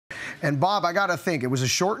And Bob, I got to think, it was a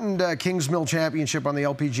shortened Kings Mill Championship on the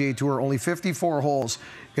LPGA Tour, only 54 holes.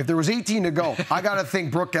 If there was 18 to go, I got to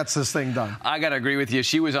think Brooke gets this thing done. I got to agree with you.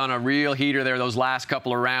 She was on a real heater there those last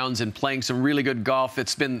couple of rounds and playing some really good golf.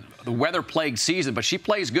 It's been the weather-plagued season, but she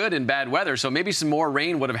plays good in bad weather, so maybe some more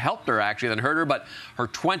rain would have helped her, actually, than hurt her. But her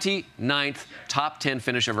 29th top 10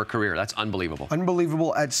 finish of her career, that's unbelievable.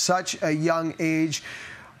 Unbelievable at such a young age.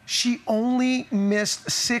 She only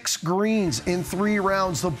missed 6 greens in 3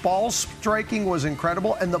 rounds. The ball striking was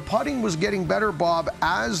incredible, and the putting was getting better, Bob,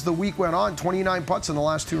 as the week went on. 29 putts in the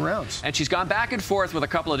last 2 rounds. And she's gone back and forth with a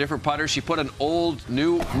couple of different putters. She put an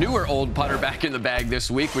newer old putter back in the bag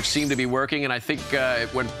this week, which seemed to be working. And I think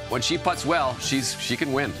when she putts well, she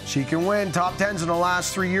can win. She can win. Top 10s in the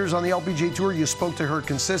last 3 years on the LPGA Tour. You spoke to her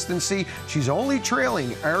consistency. She's only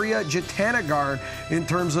trailing Arya Jatanagarn in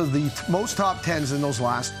terms of the most top 10s in those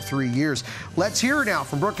last 3 years. Let's hear now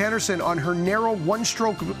from Brooke Henderson on her narrow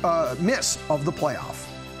one-stroke miss of the playoff.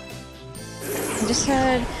 I just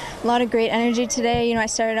had a lot of great energy today. You know, I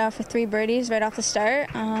started off with 3 birdies right off the start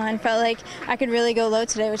and felt like I could really go low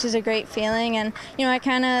today, which is a great feeling. And, you know, I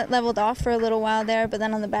kind of leveled off for a little while there, but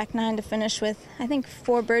then on the back 9 to finish with, I think,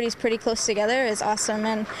 4 birdies pretty close together is awesome.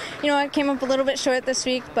 And, you know, I came up a little bit short this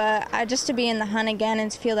week, but just to be in the hunt again and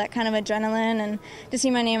to feel that kind of adrenaline and to see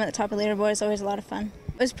my name at the top of the leaderboard is always a lot of fun.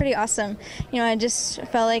 It was pretty awesome. You know, I just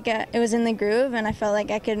felt like it was in the groove, and I felt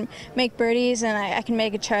like I could make birdies and I could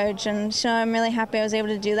make a charge. And so I'm really happy I was able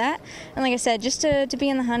to do that. And like I said, just to be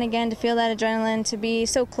in the hunt again, to feel that adrenaline, to be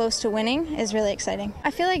so close to winning is really exciting.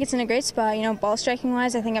 I feel like it's in a great spot. You know, ball striking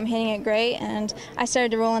wise, I think I'm hitting it great. And I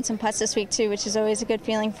started to roll on some putts this week too, which is always a good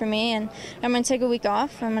feeling for me. And I'm going to take a week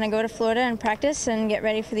off. I'm going to go to Florida and practice and get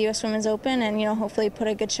ready for the U.S. Women's Open and, you know, hopefully put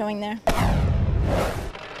a good showing there.